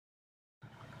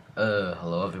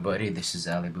Hello everybody, this is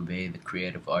Ali Boubet, the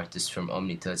creative artist from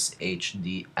Omnituts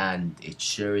HD, and it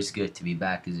sure is good to be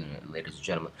back, isn't it, ladies and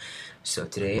gentlemen? So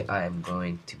today I am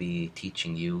going to be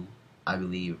teaching you. I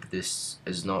believe this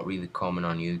is not really common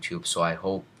on YouTube, so I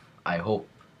hope,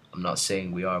 I'm not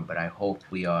saying we are, but I hope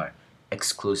we are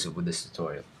exclusive with this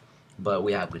tutorial. But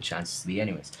we have good chances to be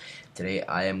anyways. Today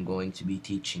I am going to be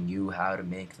teaching you how to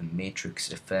make the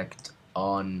matrix effect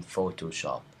on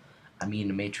Photoshop. I mean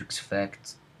the matrix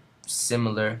effect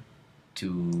similar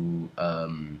to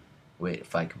wait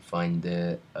if I can find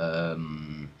it.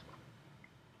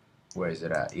 Where is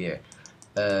it at? Yeah.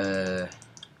 Uh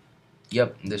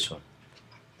yep, this one.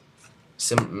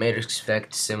 Matrix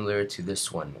effect similar to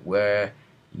this one, where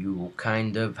you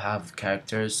kind of have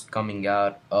characters coming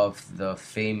out of the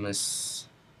famous,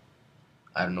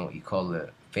 I don't know what you call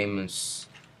it, famous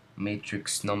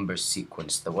matrix number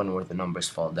sequence, the one where the numbers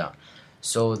fall down.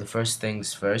 So the first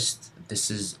things first, this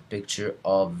is a picture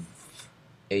of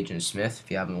Agent Smith.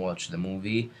 If you haven't watched the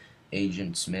movie,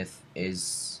 Agent Smith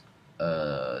is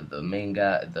the main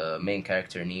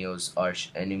character, Neo's arch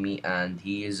enemy, and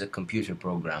he is a computer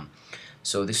program.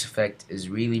 So this effect is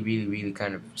really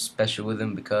kind of special with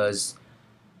him because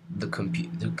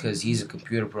because he's a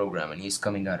computer program and he's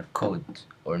coming out of code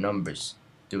or numbers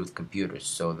through computers.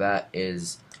 So that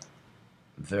is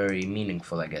very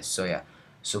meaningful, I guess. So yeah.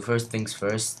 So first things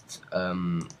first,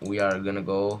 we are gonna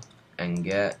go and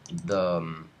get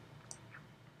the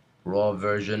raw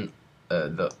version,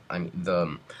 the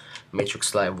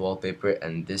Matrix Live wallpaper,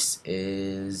 and this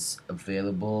is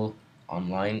available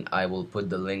online. I will put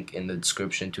the link in the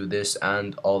description to this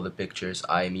and all the pictures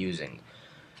I am using.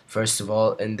 First of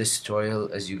all, in this tutorial,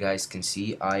 as you guys can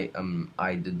see, I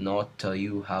did not tell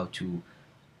you how to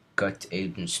cut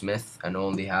Agent Smith and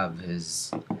only have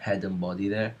his head and body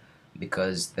there,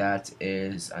 because that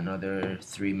is another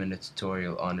 3-minute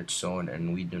tutorial on its own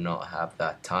and we do not have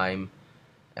that time,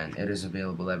 and it is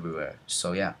available everywhere.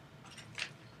 So yeah,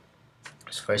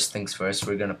 so first things first,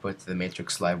 we're gonna put the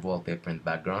Matrix Live wallpaper in the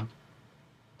background,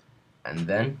 and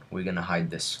then we're gonna hide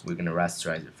this. We're gonna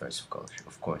rasterize it first, of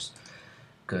course,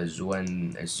 because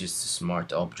when it's just a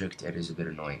smart object, it is a bit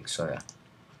annoying. So yeah.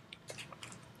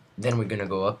 Then we're gonna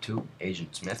go up to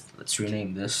Agent Smith. Let's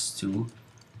rename this to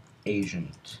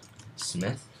Agent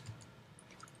Smith,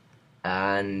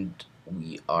 and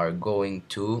we are going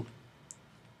to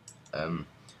I'm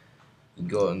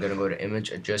gonna go to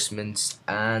Image Adjustments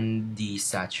and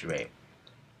Desaturate,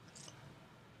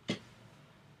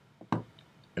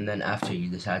 and then after you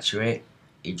desaturate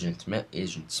Agent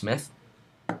Smith,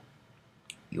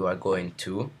 you are going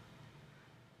to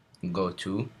go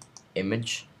to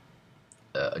Image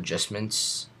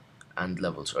Adjustments and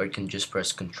Levels, or you can just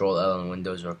press Control L on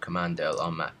Windows or Command L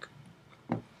on Mac.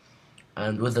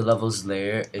 And with the levels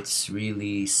layer, it's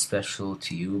really special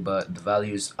to you, but the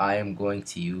values I am going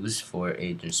to use for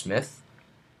Agent Smith,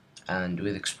 and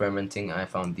with experimenting I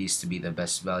found these to be the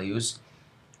best values.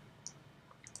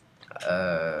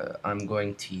 I'm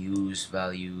going to use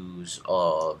values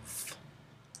of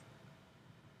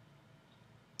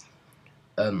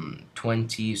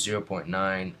 20,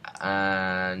 0.9,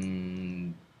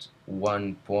 and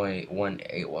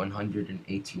 1.18,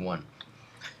 181.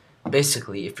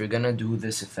 Basically, if you're gonna do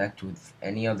this effect with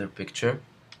any other picture,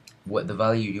 what the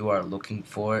value you are looking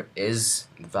for is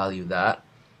the value that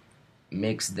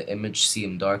makes the image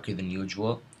seem darker than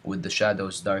usual, with the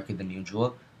shadows darker than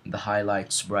usual, the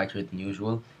highlights brighter than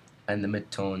usual, and the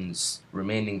midtones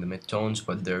remaining the midtones,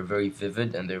 but they're very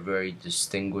vivid and they're very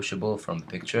distinguishable from the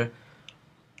picture.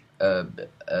 And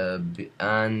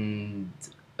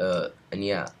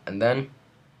yeah, and then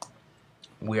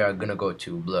we are gonna go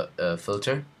to blur,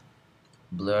 filter,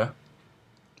 blur,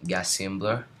 Gaussian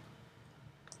blur,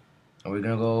 and we're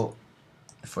gonna go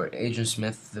for Agent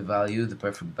Smith. The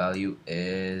perfect value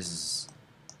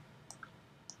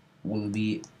will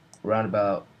be around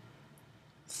about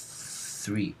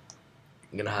 3.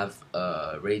 I'm gonna have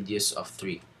a radius of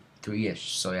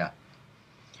 3-ish. So yeah,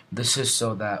 this is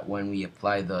so that when we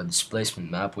apply the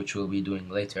displacement map, which we'll be doing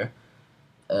later,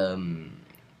 um,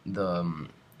 the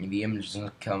image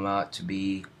doesn't come out to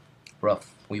be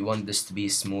rough. We want this to be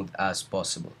smooth as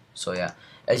possible. So yeah,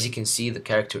 as you can see, the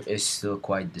character is still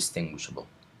quite distinguishable.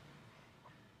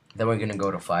 Then we're gonna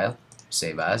go to File,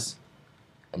 Save As,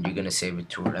 and you're gonna save it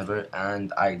to whatever.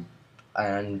 And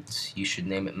you should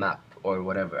name it Map or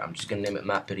whatever. I'm just gonna name it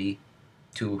Mapity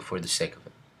 2 for the sake of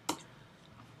it.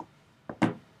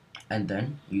 And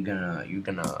then you're gonna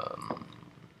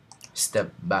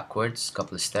step backwards a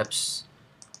couple of steps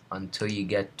until you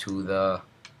get to the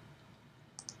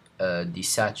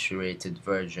desaturated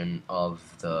version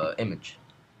of the image.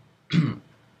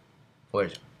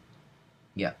 Where's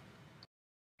yeah.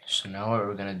 So now what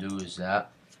we're gonna do is that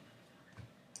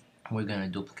we're gonna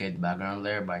duplicate the background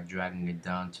layer by dragging it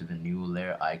down to the new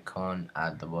layer icon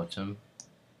at the bottom.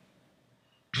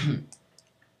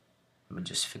 We'll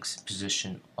just fix the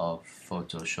position of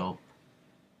Photoshop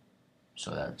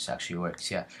so that this actually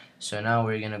works. Yeah. So now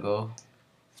we're gonna go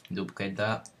duplicate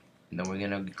that, and then we're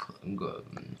gonna go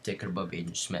take it above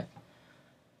Agent Smith.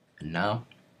 And now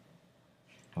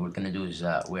what we're gonna do is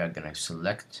that we are gonna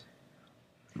select.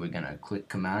 We're gonna click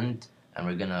Command, and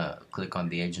we're gonna click on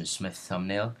the Agent Smith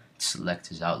thumbnail to select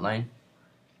his outline,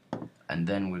 and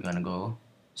then we're gonna go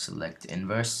select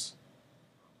Inverse,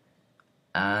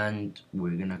 and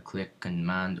we're gonna click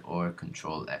Command or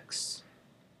Control X.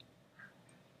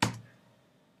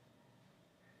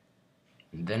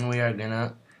 And then we are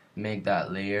gonna make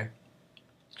that layer.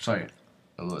 Sorry,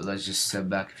 let's just step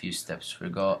back a few steps. We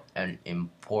got an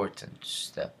important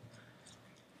step.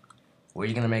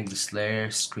 We're gonna make this layer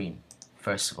screen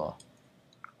first of all,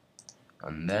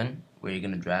 and then we're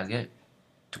gonna drag it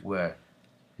to where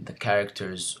the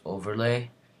characters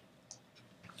overlay,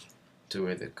 to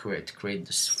where the create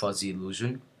this fuzzy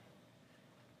illusion,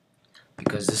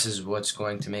 because this is what's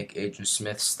going to make Agent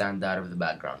Smith stand out of the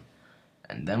background.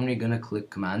 And then we're gonna click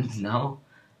Command now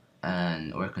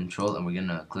or Control, and we're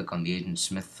gonna click on the Agent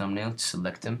Smith thumbnail to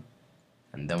select him,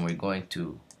 and then we're going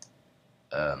to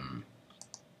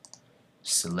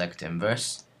select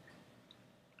Inverse,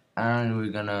 and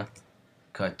we're gonna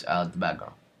cut out the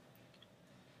background.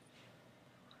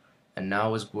 And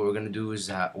now what we're gonna do is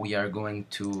that we are going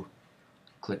to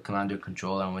click Command or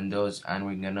Control on Windows, and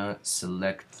we're gonna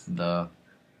select the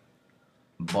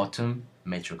bottom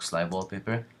matrix live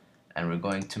wallpaper, and we're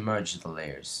going to merge the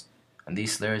layers, and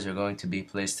these layers are going to be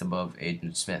placed above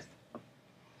Agent Smith.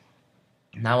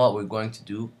 Now what we're going to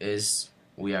do is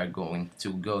we are going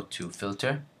to go to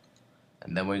Filter,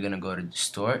 and then we're gonna go to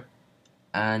Distort,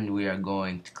 and we are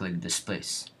going to click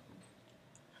Displace.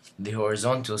 The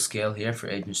horizontal scale here for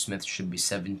Agent Smith should be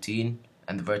 17,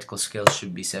 and the vertical scale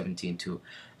should be 17 too.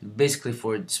 Basically,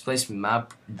 for a displacement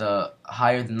map, the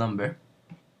higher the number,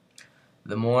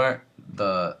 the more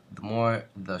the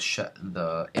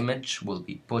image will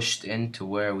be pushed into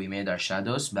where we made our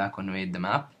shadows back when we made the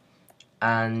map,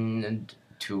 and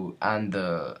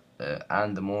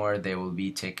the more they will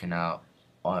be taken out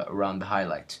around the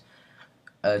highlight.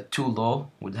 Too low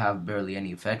would have barely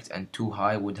any effect, and too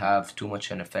high would have too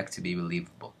much an effect to be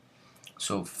believable.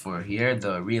 So for here,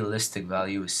 the realistic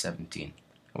value is 17.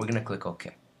 We're gonna click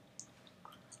OK.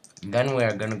 Then we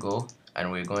are gonna go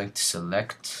and we're going to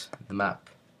select the map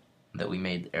that we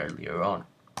made earlier on.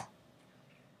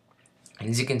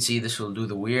 As you can see, this will do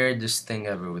the weirdest thing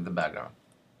ever with the background.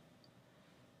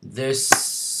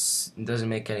 This doesn't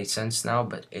make any sense now,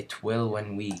 but it will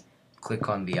when we click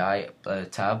on the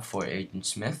tab for Agent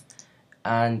Smith,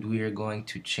 and we are going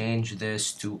to change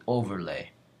this to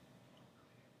overlay.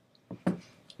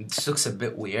 This looks a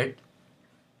bit weird,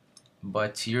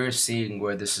 but you're seeing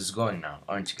where this is going now,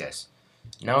 aren't you guys?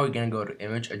 Now we're gonna go to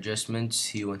Image Adjustments,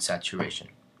 Hue and Saturation.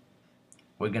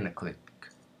 We're gonna click,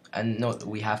 and note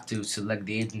we have to select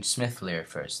the Agent Smith layer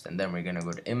first, and then we're gonna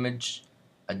go to Image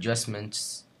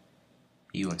Adjustments,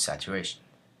 Hue and Saturation.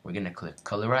 We're gonna click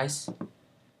Colorize.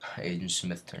 Agent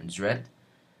Smith turns red,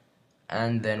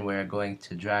 and then we're going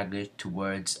to drag it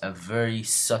towards a very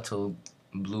subtle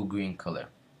blue-green color.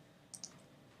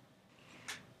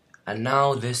 And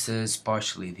now this is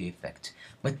partially the effect,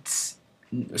 but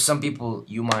some people,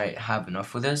 you might have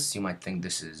enough with this, you might think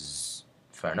this is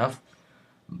fair enough,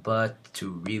 but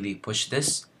to really push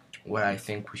this, what I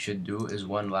think we should do is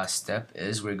one last step,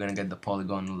 is we're going to get the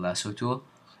polygonal lasso tool,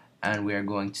 and we are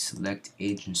going to select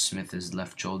Agent Smith's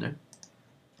left shoulder,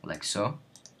 like so,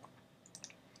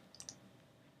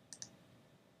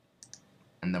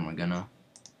 and then we're gonna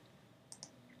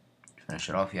finish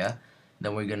it off. Yeah,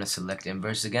 then we're gonna select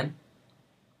Inverse again,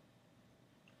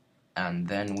 and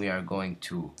then we are going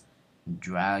to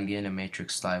drag in a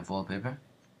matrix live wallpaper.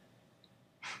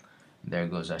 There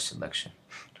goes our selection.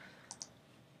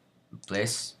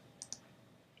 Place,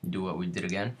 do what we did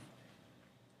again,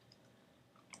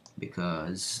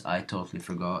 because I totally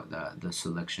forgot that the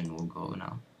selection will go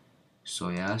now. So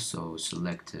yeah, so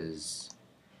select is,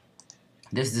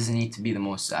 this doesn't need to be the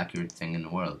most accurate thing in the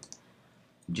world,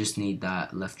 you just need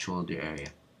that left shoulder area.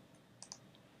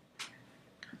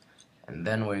 And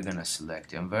then we're gonna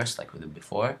select Inverse like we did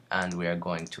before, and we are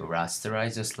going to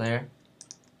rasterize this layer,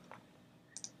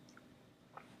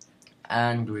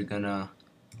 and we're gonna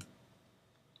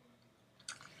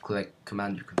click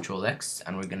Command or Control X,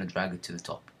 and we're gonna drag it to the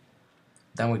top.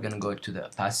 Then we're gonna go to the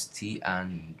opacity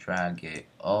and drag it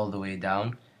all the way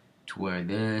down to where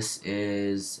this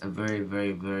is a very,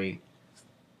 very, very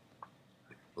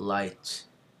light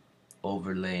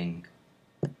overlaying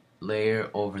layer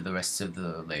over the rest of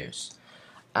the layers.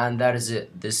 And that is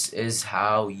it. This is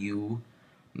how you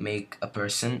make a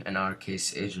person, in our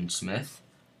case Agent Smith,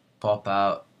 pop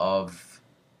out of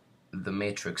the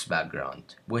Matrix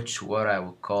background, which what I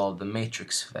would call the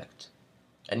Matrix effect.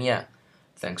 And yeah,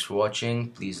 thanks for watching.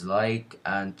 Please like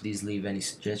and please leave any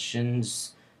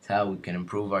suggestions to how we can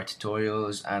improve our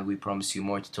tutorials, and we promise you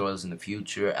more tutorials in the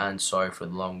future. And sorry for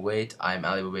the long wait. I'm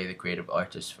Ali Babay, the creative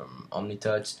artist from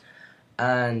Omnituts,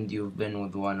 and you've been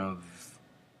with one of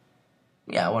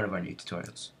our new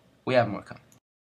tutorials. We have more coming.